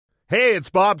Hey, it's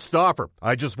Bob Stauffer.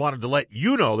 I just wanted to let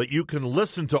you know that you can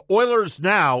listen to Oilers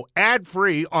Now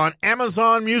ad-free on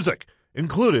Amazon Music,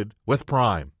 included with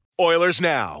Prime. Oilers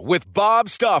Now with Bob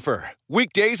Stauffer.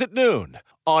 Weekdays at noon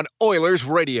on Oilers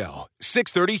Radio,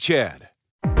 630 CHED.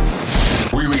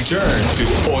 We return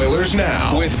to Oilers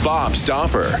Now with Bob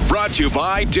Stauffer. Brought to you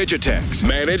by Digitex.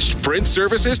 Managed print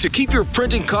services to keep your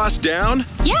printing costs down?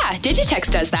 Yeah, Digitex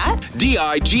does that.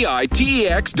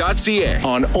 Digitex.ca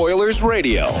on Oilers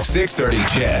Radio,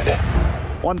 630 CHED.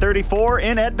 1:34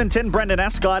 in Edmonton. Brendan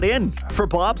Escott in for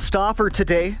Bob Stauffer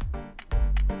today.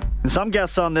 And some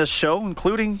guests on this show,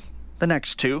 including the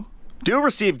next two, do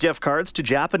receive gift cards to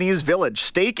Japanese Village.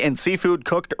 Steak and seafood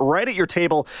cooked right at your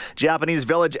table. Japanese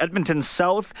Village, Edmonton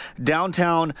South,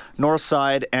 downtown,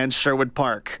 Northside, and Sherwood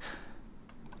Park.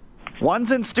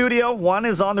 One's in studio, one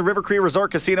is on the River Cree Resort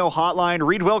Casino hotline.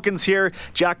 Reed Wilkins here,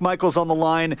 Jack Michaels on the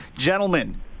line.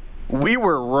 Gentlemen, we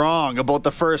were wrong about the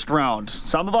first round.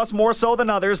 Some of us more so than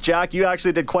others. Jack, you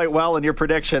actually did quite well in your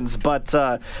predictions, but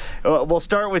we'll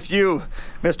start with you,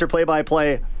 Mr.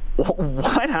 Play-by-Play.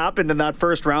 What happened in that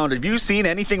first round? Have you seen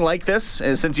anything like this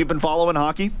since you've been following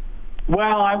hockey?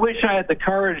 Well, I wish I had the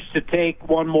courage to take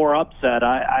one more upset.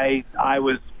 I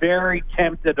was very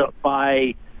tempted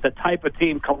by the type of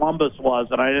team Columbus was,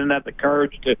 and I didn't have the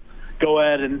courage to go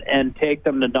ahead and take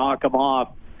them to knock them off.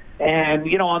 And,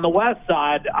 you know, on the West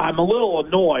side, I'm a little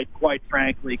annoyed, quite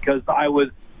frankly, because I was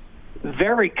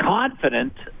very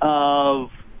confident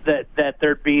of that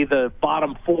there'd be the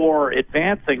bottom four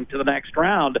advancing to the next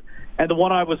round. And the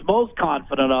one I was most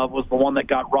confident of was the one that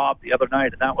got robbed the other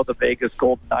night, and that was the Vegas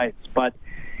Golden Knights. But,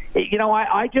 you know,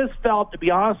 I just felt, to be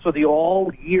honest with you,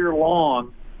 all year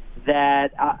long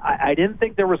that I didn't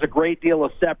think there was a great deal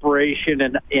of separation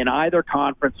in either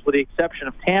conference, with the exception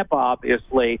of Tampa,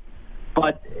 obviously.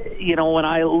 But, you know, when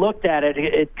I looked at it,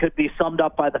 it could be summed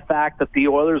up by the fact that the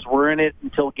Oilers were in it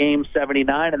until Game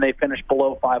 79, and they finished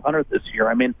below 500 this year.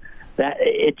 I mean, that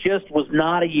it just was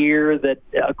not a year that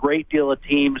a great deal of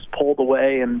teams pulled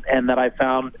away and that I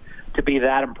found to be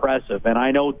that impressive. And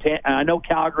I know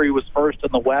Calgary was first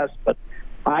in the West, but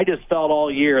I just felt all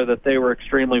year that they were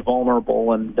extremely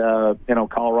vulnerable, and, you know,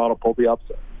 Colorado pulled the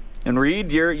upset. And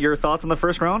Reed, your thoughts on the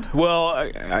first round? Well,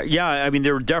 yeah, I mean,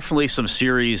 there were definitely some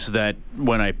series that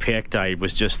when I picked, I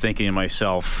was just thinking to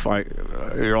myself,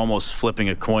 you're almost flipping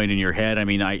a coin in your head. I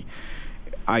mean, I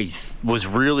was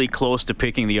really close to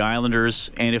picking the Islanders,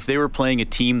 and if they were playing a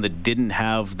team that didn't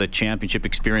have the championship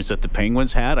experience that the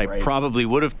Penguins had, I probably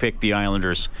would have picked the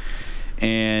Islanders.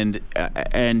 And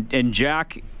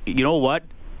Jack, you know what?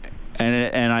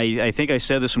 And I think I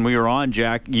said this when we were on,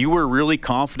 Jack, you were really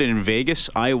confident in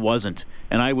Vegas. I wasn't.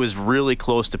 And I was really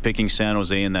close to picking San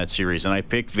Jose in that series. And I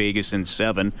picked Vegas in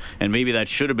 7. And maybe that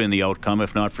should have been the outcome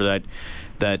if not for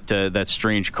that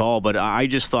strange call. But I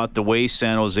just thought the way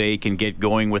San Jose can get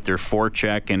going with their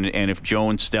forecheck, and if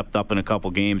Jones stepped up in a couple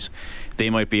games,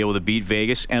 they might be able to beat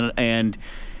Vegas. And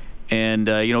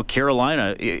you know,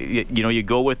 Carolina, you know, you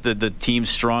go with the teams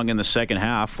strong in the second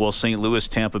half. Well, St. Louis,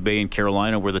 Tampa Bay, and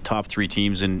Carolina were the top three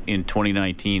teams in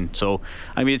 2019. So,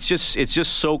 I mean, it's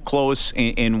just so close.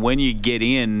 And when you get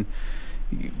in,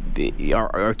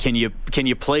 or can you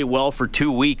play well for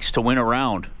 2 weeks to win a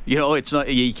round? You know, it's not.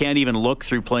 You can't even look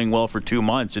through playing well for 2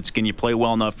 months. It's can you play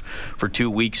well enough for 2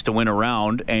 weeks to win a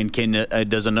round, and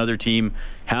does another team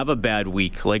have a bad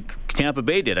week like Tampa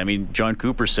Bay did? I mean, John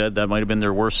Cooper said that might have been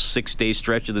their worst 6-day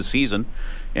stretch of the season,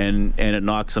 and it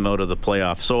knocks them out of the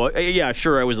playoffs. So yeah,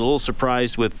 sure, I was a little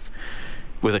surprised with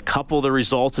a couple of the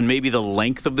results, and maybe the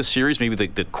length of the series, maybe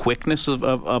the quickness of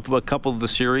a couple of the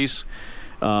series.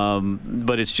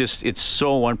 But it's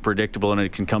so unpredictable, and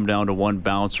it can come down to one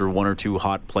bounce or one or two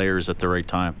hot players at the right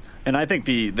time. And I think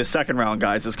the second round,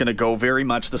 guys, is going to go very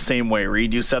much the same way.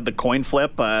 Reed, you said the coin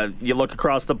flip. You look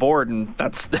across the board, and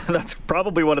that's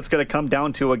probably what it's going to come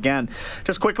down to again.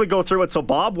 Just quickly go through it. So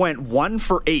Bob went 1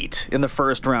 for 8 in the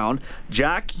first round.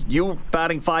 Jack, you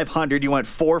batting .500. You went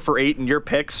 4 for 8 in your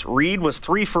picks. Reed was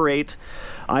 3 for 8.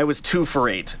 I was 2 for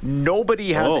 8.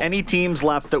 Nobody has any teams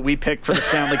left that we picked for the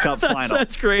Stanley Cup final.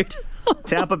 That's great.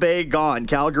 Tampa Bay gone,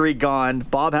 Calgary gone.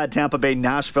 Bob had Tampa Bay,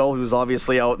 Nashville, who's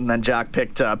obviously out, and then Jack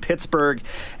picked Pittsburgh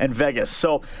and Vegas.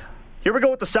 So here we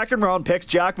go with the second round picks.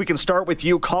 Jack, we can start with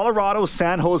you. Colorado,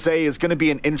 San Jose is going to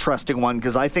be an interesting one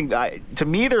because I think, to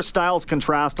me, their styles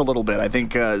contrast a little bit. I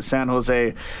think San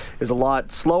Jose is a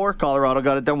lot slower. Colorado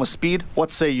got it done with speed.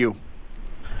 What say you?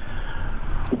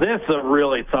 This is a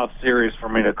really tough series for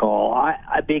me to call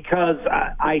because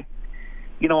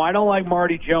you know, I don't like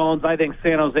Marty Jones. I think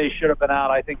San Jose should have been out.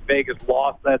 I think Vegas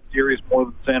lost that series more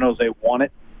than San Jose won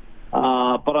it.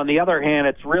 But on the other hand,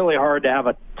 it's really hard to have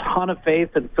a ton of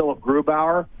faith in Philip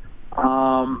Grubauer.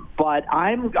 But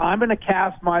I'm going to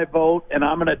cast my vote, and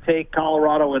I'm going to take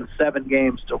Colorado in 7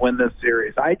 games to win this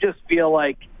series. I just feel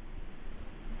like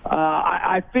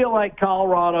I feel like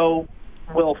Colorado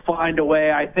will find a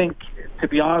way. I think, to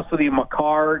be honest with you,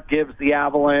 Makar gives the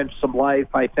Avalanche some life.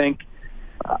 I think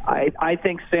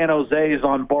San Jose is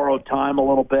on borrowed time a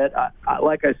little bit.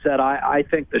 Like I said, I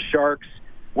think the Sharks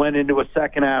went into a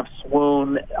second-half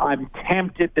swoon. I'm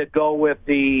tempted to go with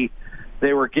they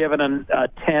were given a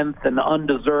 10th, an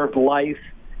undeserved life,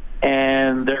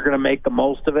 and they're going to make the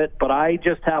most of it. But I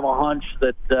just have a hunch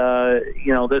that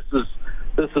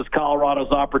this is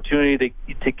Colorado's opportunity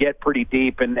to get pretty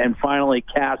deep and finally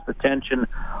cast attention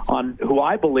on who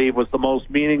I believe was the most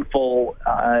meaningful,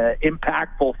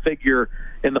 impactful figure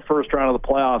in the first round of the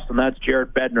playoffs, and that's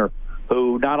Jared Bednar,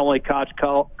 who not only coached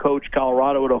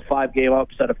Colorado to a 5-game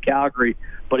upset of Calgary,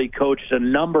 but he coached a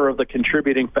number of the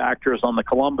contributing factors on the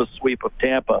Columbus sweep of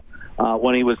Tampa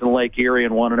when he was in Lake Erie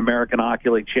and won an American Hockey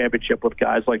League championship with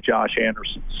guys like Josh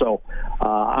Anderson. So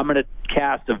I'm going to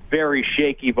cast a very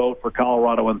shaky vote for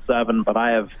Colorado in 7, but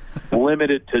I have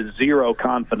limited to 0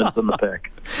 confidence in the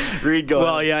pick. Reed, go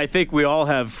ahead. Yeah, I think we all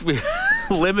have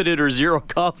limited or 0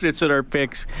 confidence in our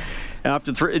picks.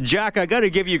 After Jack, I got to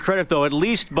give you credit, though. At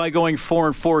least by going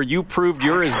 4-4, you proved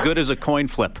you're as good as a coin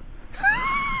flip.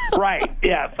 Right,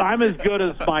 yes. I'm as good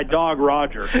as my dog,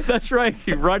 Roger. That's right.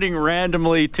 You're running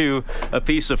randomly to a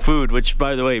piece of food, which,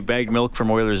 by the way, Bagged Milk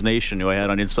from Oilers Nation, who I had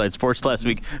on Inside Sports last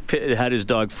week, had his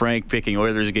dog Frank picking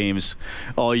Oilers games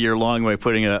all year long by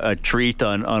putting a treat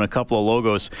on a couple of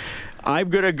logos. I'm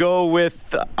going to go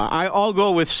with I'll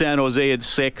go with San Jose at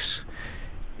 6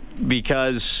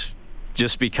 because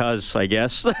I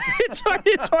guess it's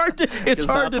hard to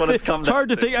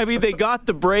think. I mean, they got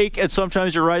the break, and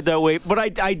sometimes you ride that way. But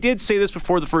I did say this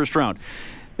before the first round.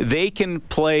 They can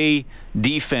play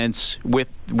defense with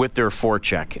their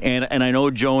forecheck, and I know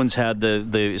Jones had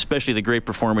the especially the great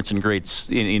performance in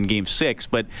Game 6,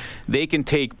 but they can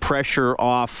take pressure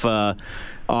off of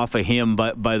him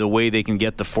by the way they can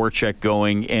get the forecheck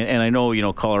going. And I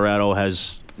know Colorado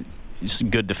has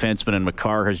good defenseman, and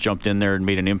Makar has jumped in there and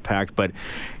made an impact. But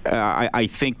I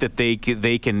think that they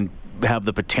can have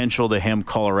the potential to hem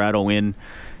Colorado in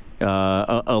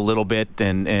a little bit,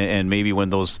 and maybe when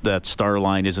that star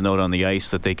line isn't out on the ice,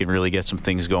 that they can really get some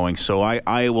things going. So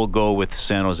I will go with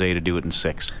San Jose to do it in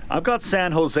 6. I've got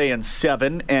San Jose in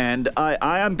 7, and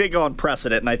I am big on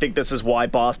precedent, and I think this is why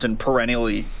Boston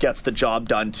perennially gets the job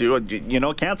done too.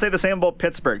 Can't say the same about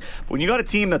Pittsburgh. But when you got a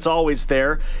team that's always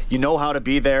there, you know how to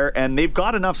be there, and they've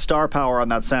got enough star power on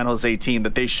that San Jose team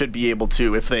that they should be able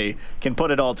to, if they can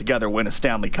put it all together, win a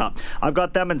Stanley Cup. I've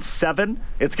got them in 7.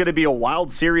 It's going to be a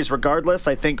wild series regardless.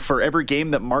 I think for every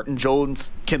game that Martin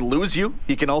Jones can lose you,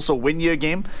 he can also win you a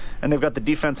game, and they've got the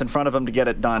defense in front of them to get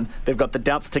it done. They've got the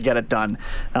depth to get it done.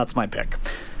 That's my pick.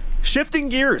 Shifting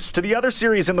gears to the other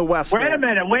series in the West. Wait a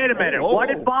minute. Oh. What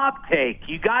did Bob take?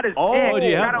 You got his pick. Oh, do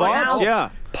you have Bob's? Yeah.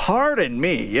 Pardon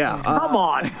me, yeah. Come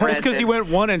on, Just because he went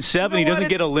 1-7, he doesn't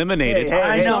get eliminated.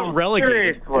 Hey, He's not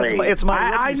relegated. Seriously. It's my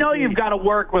I know Steve. you've got to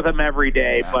work with him every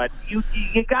day, but you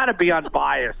got to be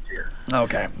unbiased here.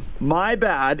 Okay, my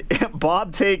bad.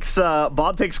 Bob takes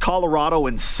Colorado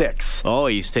in 6. Oh,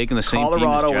 he's taking the same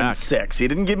Colorado team as Jack. in 6. He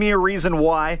didn't give me a reason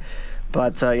why,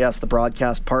 but yes, the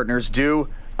broadcast partners do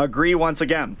agree once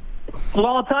again. Well,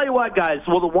 I'll tell you what, guys.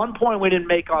 Well, the one point we didn't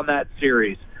make on that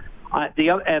series, and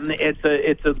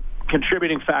it's a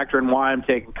contributing factor in why I'm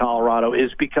taking Colorado,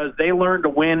 is because they learned to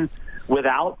win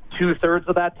without 2/3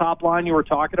 of that top line you were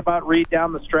talking about, Reed,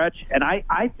 down the stretch, and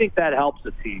I think that helps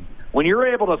a team. When you're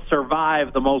able to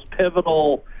survive the most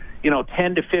pivotal,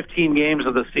 10 to 15 games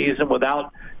of the season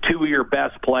without 2 of your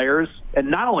best players,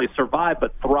 and not only survive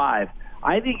but thrive,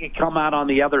 I think you come out on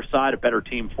the other side a better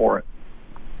team for it.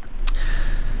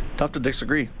 Tough to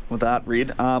disagree with that,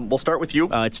 Reed. We'll start with you.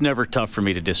 It's never tough for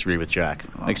me to disagree with Jack.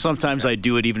 Sometimes I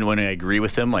do it even when I agree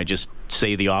with him. I just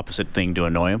say the opposite thing to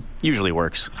annoy him. Usually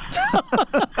works.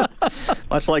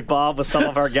 Much like Bob with some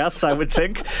of our guests, I would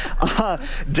think.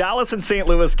 Dallas and St.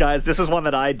 Louis, guys, this is one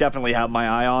that I definitely have my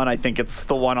eye on. I think it's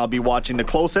the one I'll be watching the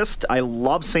closest. I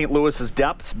love St. Louis's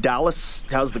depth. Dallas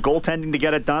has the goaltending to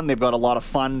get it done. They've got a lot of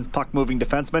fun puck-moving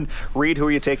defensemen. Reed, who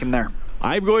are you taking there?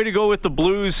 I'm going to go with the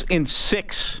Blues in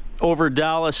 6 over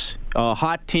Dallas. A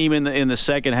hot team in the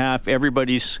second half.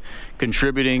 Everybody's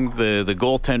contributing. The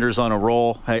goaltender's on a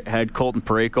roll. I had Colton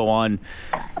Parayko on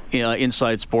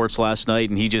Inside Sports last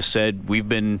night, and he just said we've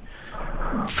been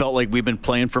felt like we've been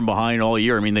playing from behind all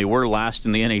year. I mean, they were last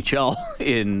in the NHL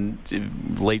in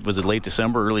late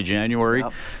December, early January.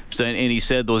 Yep. So, and he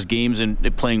said those games in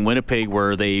playing Winnipeg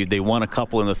where they won a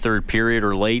couple in the third period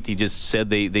or late, he just said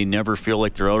they never feel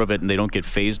like they're out of it and they don't get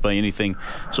fazed by anything.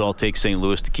 So I'll take St.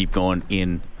 Louis to keep going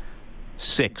in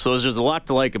 6. So there's a lot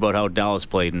to like about how Dallas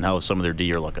played and how some of their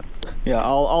D are looking. Yeah,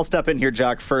 I'll step in here,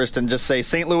 Jack, first and just say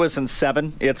St. Louis in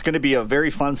 7. It's going to be a very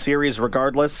fun series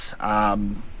regardless.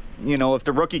 If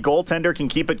the rookie goaltender can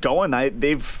keep it going,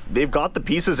 they've got the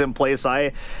pieces in place.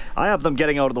 I have them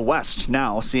getting out of the West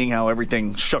now, seeing how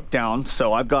everything shook down.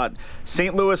 So I've got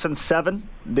St. Louis in 7.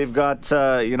 They've got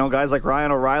guys like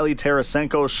Ryan O'Reilly,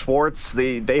 Tarasenko, Schwartz.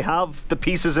 They have the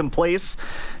pieces in place,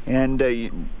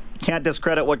 and can't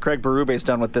discredit what Craig Berube's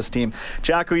done with this team.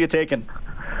 Jack, who you taking?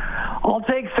 I'll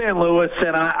take St. Louis,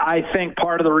 and I think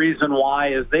part of the reason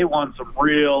why is they won some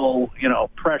real,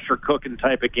 pressure cooking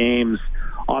type of games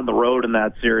on the road in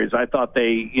that series. I thought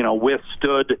they,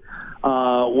 withstood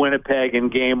Winnipeg in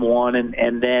game 1,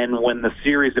 and then when the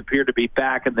series appeared to be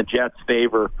back in the Jets'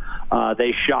 favor,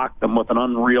 they shocked them with an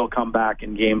unreal comeback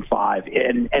in game 5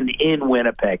 and in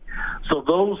Winnipeg. So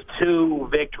those 2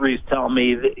 victories tell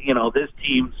me that,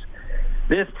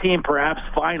 this team perhaps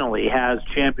finally has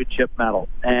championship mettle.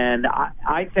 And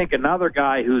I think another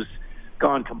guy who's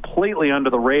gone completely under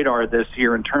the radar this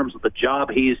year in terms of the job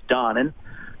he's done, and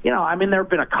there have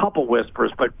been a couple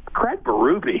whispers, but Craig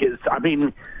Berube is,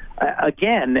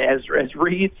 again, as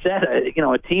Reed said,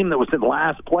 a team that was in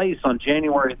last place on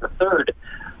January the 3rd.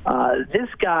 This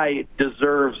guy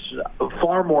deserves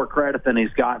far more credit than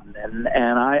he's gotten,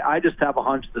 and I just have a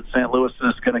hunch that St. Louis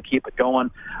is going to keep it going.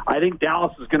 I think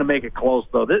Dallas is going to make it close,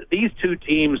 though. These 2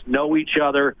 teams know each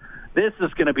other. This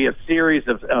is going to be a series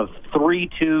of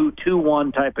 3-2,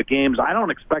 2-1 type of games. I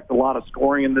don't expect a lot of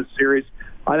scoring in this series.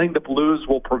 I think the Blues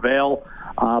will prevail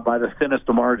by the thinnest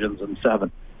of margins in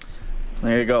 7.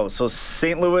 There you go. So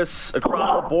St. Louis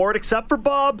across the board, except for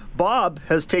Bob. Bob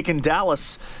has taken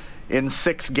Dallas in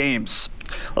 6 games.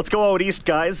 Let's go out east,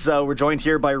 guys. We're joined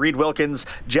here by Reed Wilkins.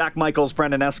 Jack Michaels,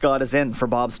 Brendan Escott is in for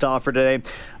Bob Stauffer today.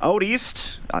 Out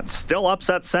east, still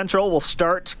upset central. We'll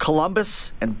start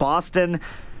Columbus and Boston.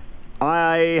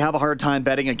 I have a hard time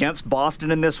betting against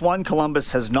Boston in this one.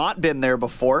 Columbus has not been there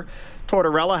before.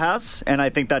 Tortorella has, and I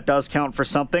think that does count for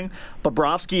something.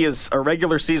 Bobrovsky is a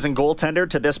regular season goaltender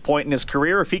to this point in his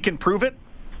career. If he can prove it,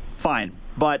 fine.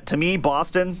 But to me,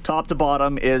 Boston, top to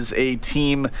bottom, is a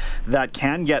team that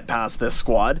can get past this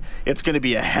squad. It's going to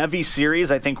be a heavy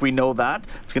series. I think we know that.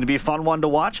 It's going to be a fun one to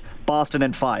watch. Boston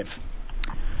in 5.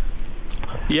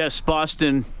 Yes,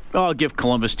 Boston. I'll give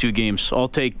Columbus 2 games. I'll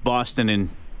take Boston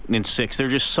in 6. They're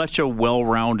just such a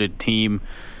well-rounded team.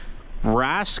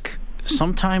 Rask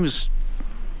sometimes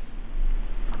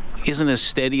isn't as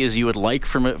steady as you would like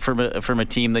from a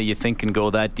team that you think can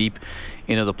go that deep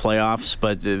into the playoffs.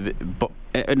 But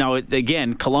now,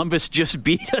 again, Columbus just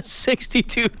beat a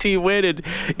 62-team win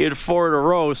in 4 in a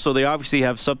row, so they obviously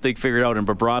have something figured out, and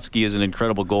Bobrovsky is an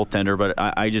incredible goaltender, but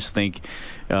I just think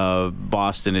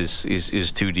Boston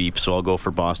is too deep, so I'll go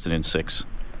for Boston in 6.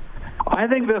 I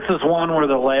think this is one where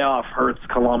the layoff hurts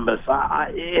Columbus.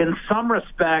 In some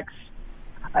respects,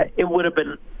 it would have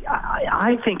been,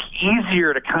 I think,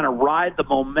 easier to kind of ride the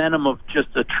momentum of just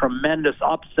a tremendous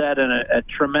upset and a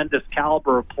tremendous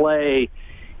caliber of play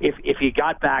if you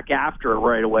got back after it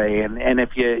right away, and if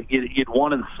you'd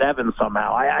won in 7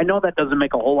 somehow. I know that doesn't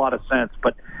make a whole lot of sense,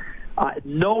 but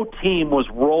no team was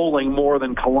rolling more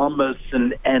than Columbus,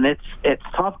 and it's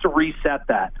tough to reset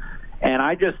that. And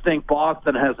I just think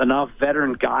Boston has enough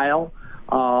veteran guile,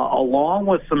 along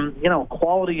with some,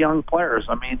 quality young players.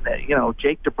 I mean,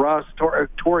 Jake DeBrusk,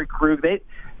 Torrey Krug,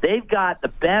 they've got the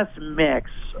best mix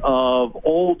of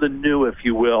old and new, if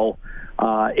you will,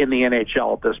 in the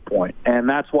NHL at this point. And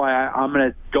that's why I'm going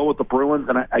to go with the Bruins.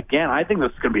 And I think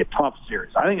this is going to be a tough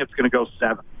series. I think it's going to go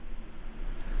 7.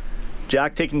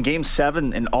 Jack taking game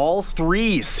 7 in all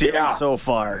 3 series so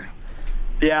far.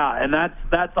 Yeah, and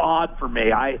that's odd for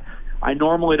me. I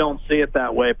normally don't see it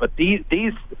that way, but these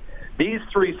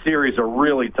 3 series are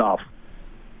really tough.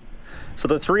 So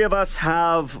the 3 of us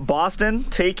have Boston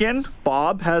taken.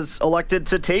 Bob has elected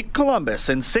to take Columbus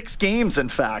in 6 games, in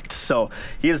fact. So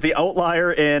he is the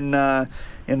outlier in the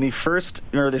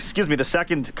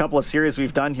second couple of series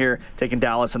we've done here, taking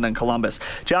Dallas and then Columbus.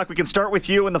 Jack, we can start with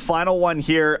you in the final one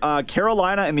here.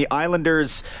 Carolina and the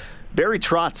Islanders. Barry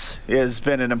Trotz has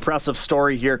been an impressive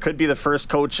story here. Could be the first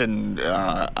coach in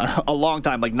a long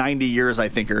time, like 90 years, I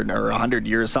think, or 100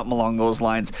 years, something along those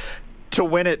lines, to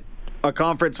win it a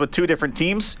conference with 2 different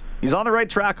teams. He's on the right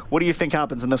track. What do you think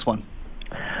happens in this one?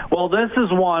 Well, this is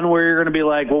one where you're going to be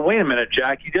like, well, wait a minute,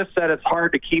 Jack. You just said it's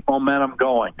hard to keep momentum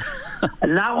going.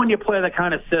 And not when you play the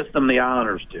kind of system the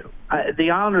Islanders do.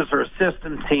 The Islanders are a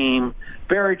system team.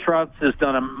 Barry Trotz has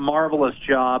done a marvelous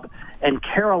job. And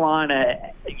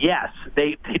Carolina, yes,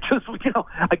 they just,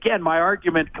 again, my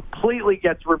argument completely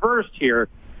gets reversed here.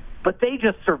 But they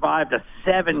just survived a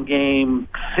 7-game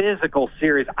physical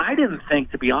series. I didn't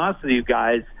think, to be honest with you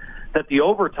guys, that the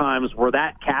overtimes were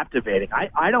that captivating.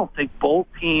 I don't think both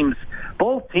teams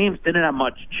didn't have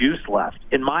much juice left,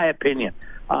 in my opinion,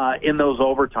 in those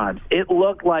overtimes. It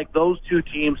looked like those two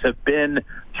teams have been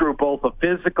through both a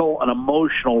physical and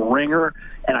emotional ringer,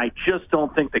 and I just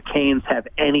don't think the Canes have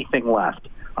anything left.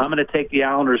 I'm going to take the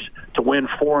Islanders to win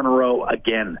 4 in a row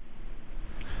again.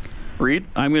 Reed?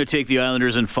 I'm going to take the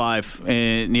Islanders in 5.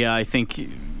 And, yeah, I think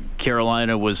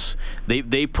Carolina was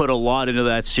they put a lot into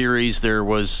that series. There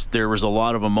was a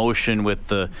lot of emotion with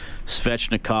the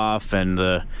Svechnikov and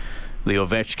the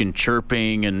Ovechkin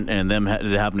chirping and them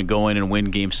having to go in and win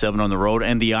Game 7 on the road.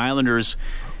 And the Islanders,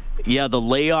 yeah, the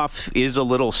layoff is a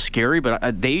little scary,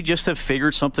 but they just have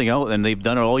figured something out, and they've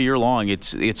done it all year long.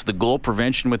 It's the goal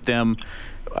prevention with them.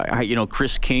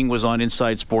 Chris King was on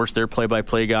Inside Sports, their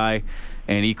play-by-play guy,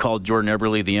 and he called Jordan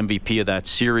Eberle the MVP of that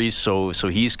series. So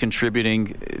he's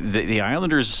contributing. The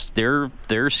Islanders,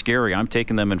 they're scary. I'm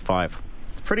taking them in 5.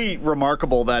 Pretty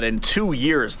remarkable that in 2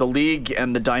 years the league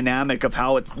and the dynamic of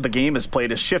how the game is played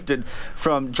has shifted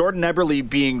from Jordan Eberle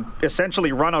being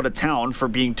essentially run out of town for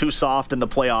being too soft in the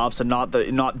playoffs and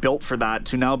not built for that,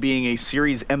 to now being a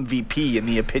series MVP in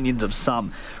the opinions of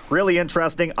some. Really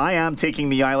interesting. I am taking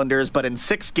the Islanders, but in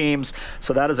 6 games,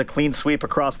 so that is a clean sweep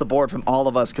across the board from all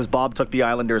of us because Bob took the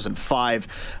Islanders in 5.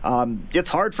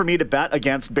 It's hard for me to bet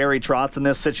against Barry Trotz in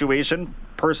this situation.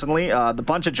 Personally, the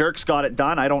bunch of jerks got it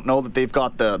done. I don't know that they've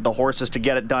got the horses to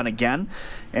get it done again.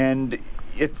 And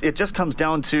it just comes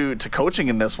down to coaching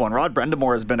in this one. Rod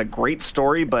Brind'Amour has been a great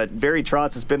story, but Barry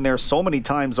Trotz has been there so many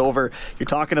times over. You're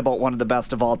talking about one of the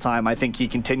best of all time. I think he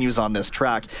continues on this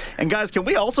track. And guys, can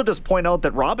we also just point out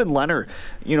that Robin Lehner,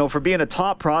 for being a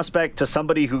top prospect to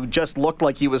somebody who just looked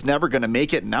like he was never going to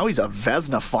make it, and now he's a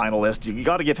Vezina finalist. You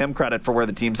got to give him credit for where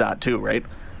the team's at too, right?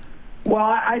 Well,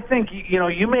 I think,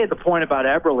 you made the point about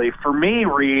Eberle. For me,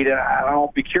 Reed, and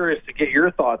I'll be curious to get your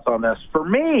thoughts on this. For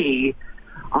me,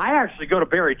 I actually go to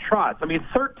Barry Trotz.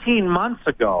 13 months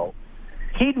ago,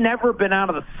 he'd never been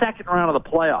out of the second round of the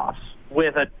playoffs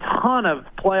with a ton of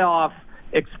playoff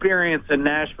experience in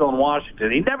Nashville and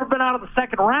Washington. He'd never been out of the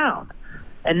second round.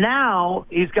 And now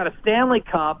he's got a Stanley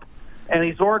Cup, and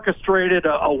he's orchestrated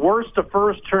a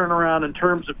worst-to-first turnaround in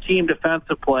terms of team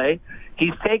defensive play.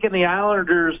 He's taken the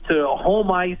Islanders to a home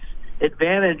ice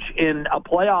advantage in a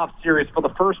playoff series for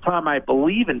the first time, I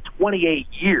believe, in 28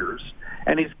 years.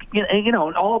 And he's,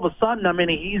 all of a sudden,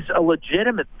 he's a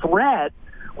legitimate threat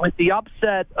with the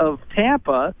upset of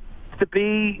Tampa to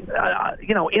be,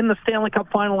 in the Stanley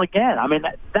Cup final again.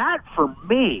 That for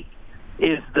me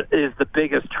is the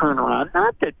biggest turnaround.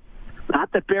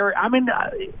 Not that Barry.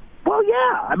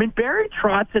 Barry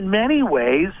Trotz in many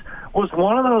ways was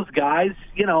one of those guys,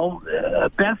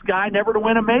 best guy never to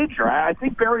win a major. I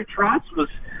think Barry Trotz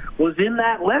was in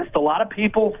that list. A lot of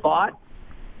people thought,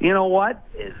 you know what,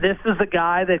 this is a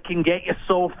guy that can get you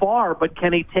so far, but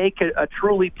can he take a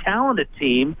truly talented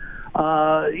team,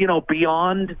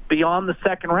 beyond the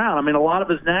second round? A lot of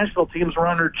his Nashville teams were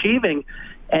underachieving,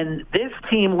 and this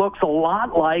team looks a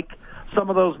lot like some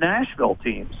of those Nashville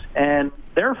teams. And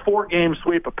their 4-game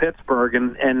sweep of Pittsburgh,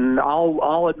 and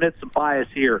I'll admit some bias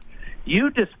here.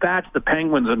 You dispatched the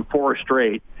Penguins in 4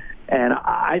 straight, and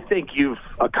I think you've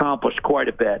accomplished quite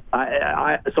a bit.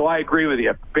 So I agree with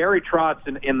you. Barry Trotz,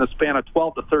 in the span of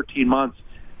 12 to 13 months,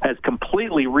 has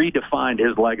completely redefined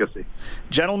his legacy.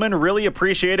 Gentlemen, really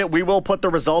appreciate it. We will put the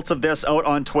results of this out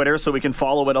on Twitter so we can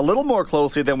follow it a little more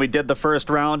closely than we did the first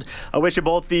round. I wish you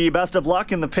both the best of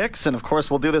luck in the picks, and of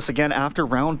course we'll do this again after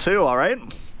round 2, all right?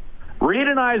 Reed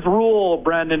and I's rule,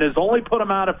 Brendan, is only put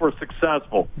them out if we're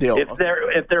successful. Deal.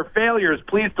 If they're failures,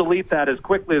 please delete that as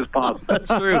quickly as possible. That's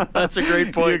true. That's a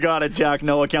great point. You got it, Jack.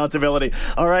 No accountability.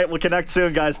 All right, we'll connect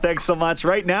soon, guys. Thanks so much.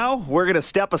 Right now, we're going to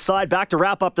step aside, back to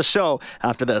wrap up the show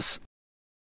after this.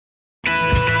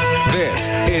 This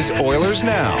is Oilers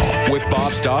Now with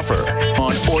Bob Stauffer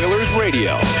on Oilers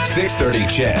Radio, 630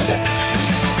 CHED.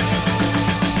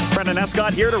 Brendan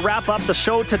Escott here to wrap up the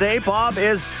show today. Bob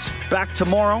is back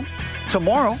tomorrow.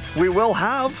 Tomorrow, we will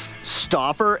have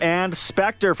Stauffer and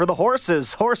Spector for the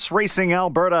horses. Horse Racing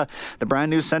Alberta, the brand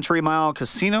new Century Mile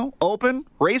Casino Open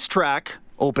Racetrack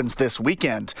opens this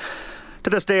weekend. To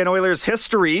this day in Oilers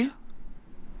history,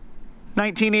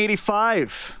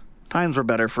 1985. Times were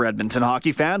better for Edmonton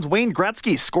hockey fans. Wayne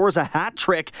Gretzky scores a hat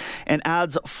trick and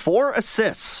adds 4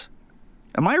 assists.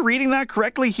 Am I reading that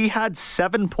correctly? He had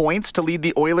 7 points to lead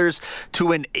the Oilers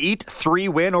to an 8-3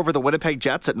 win over the Winnipeg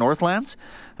Jets at Northlands.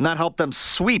 And that helped them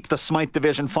sweep the Smythe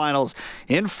Division Finals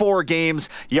in 4 games.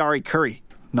 Jari Kurri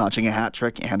notching a hat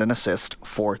trick and an assist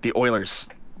for the Oilers.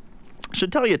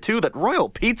 Should tell you, too, that Royal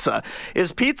Pizza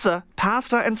is pizza,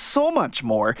 pasta, and so much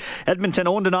more. Edmonton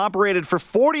owned and operated for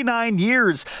 49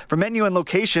 years. For menu and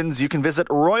locations, you can visit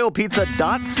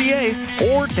royalpizza.ca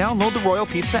or download the Royal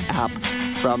Pizza app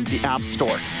from the App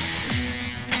Store.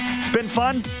 It's been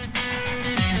fun.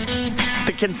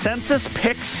 The consensus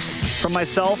picks from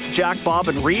myself, Jack, Bob,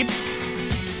 and Reed.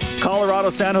 Colorado,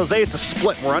 San Jose, it's a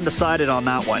split. We're undecided on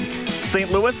that one.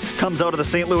 St. Louis comes out of the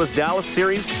St. Louis-Dallas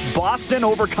series. Boston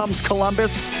overcomes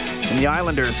Columbus. And the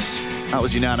Islanders, that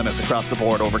was unanimous across the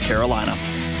board over Carolina.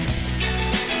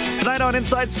 Tonight on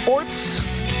Inside Sports,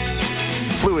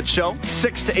 Fluid Show,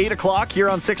 6 to 8 o'clock here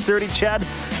on 6:30 CHED.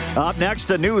 Up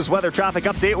next, a news weather traffic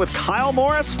update with Kyle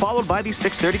Morris, followed by the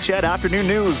 6:30 CHED Afternoon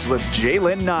News with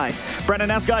Jalen Nye.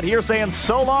 Brendan Escott here saying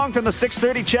so long from the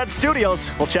 6:30 CHED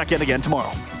studios. We'll check in again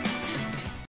tomorrow.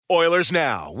 Oilers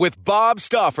Now with Bob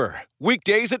Stauffer.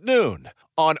 Weekdays at noon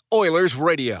on Oilers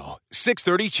Radio,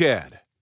 630 CHED.